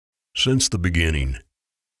Since the beginning,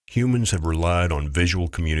 humans have relied on visual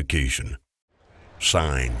communication,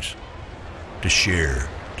 signs, to share,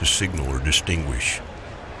 to signal or distinguish,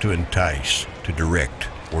 to entice, to direct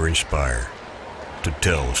or inspire, to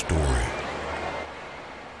tell a story.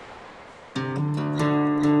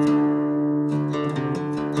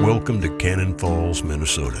 Welcome to Cannon Falls,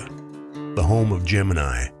 Minnesota, the home of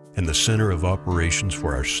Gemini and the center of operations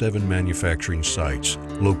for our 7 manufacturing sites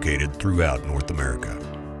located throughout North America.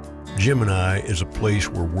 Gemini is a place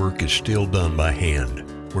where work is still done by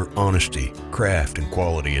hand, where honesty, craft, and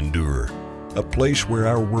quality endure. A place where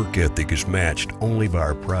our work ethic is matched only by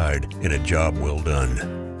our pride in a job well done.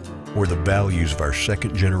 Where the values of our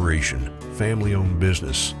second-generation, family-owned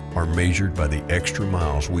business are measured by the extra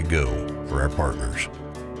miles we go for our partners.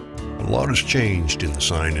 A lot has changed in the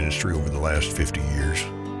sign industry over the last 50 years,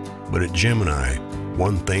 but at Gemini,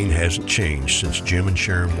 one thing hasn't changed since Jim and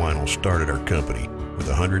Sharon Weinel started our company with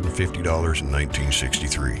 $150 in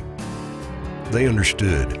 1963. They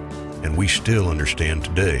understood, and we still understand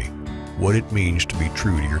today, what it means to be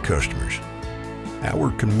true to your customers. Our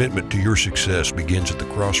commitment to your success begins at the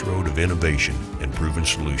crossroad of innovation and proven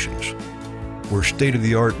solutions, where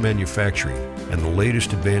state-of-the-art manufacturing and the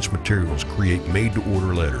latest advanced materials create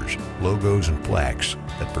made-to-order letters, logos, and plaques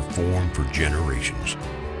that perform for generations.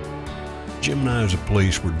 Gemini is a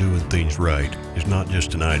place where doing things right is not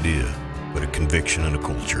just an idea, but a conviction and a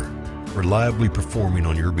culture, reliably performing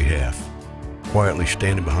on your behalf, quietly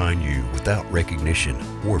standing behind you without recognition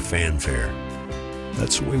or fanfare.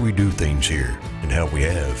 That's the way we do things here and how we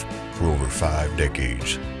have for over 5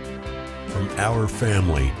 decades. From our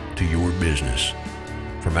family to your business,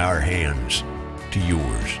 from our hands to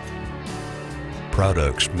yours.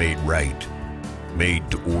 Products made right, made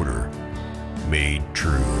to order, made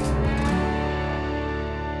true.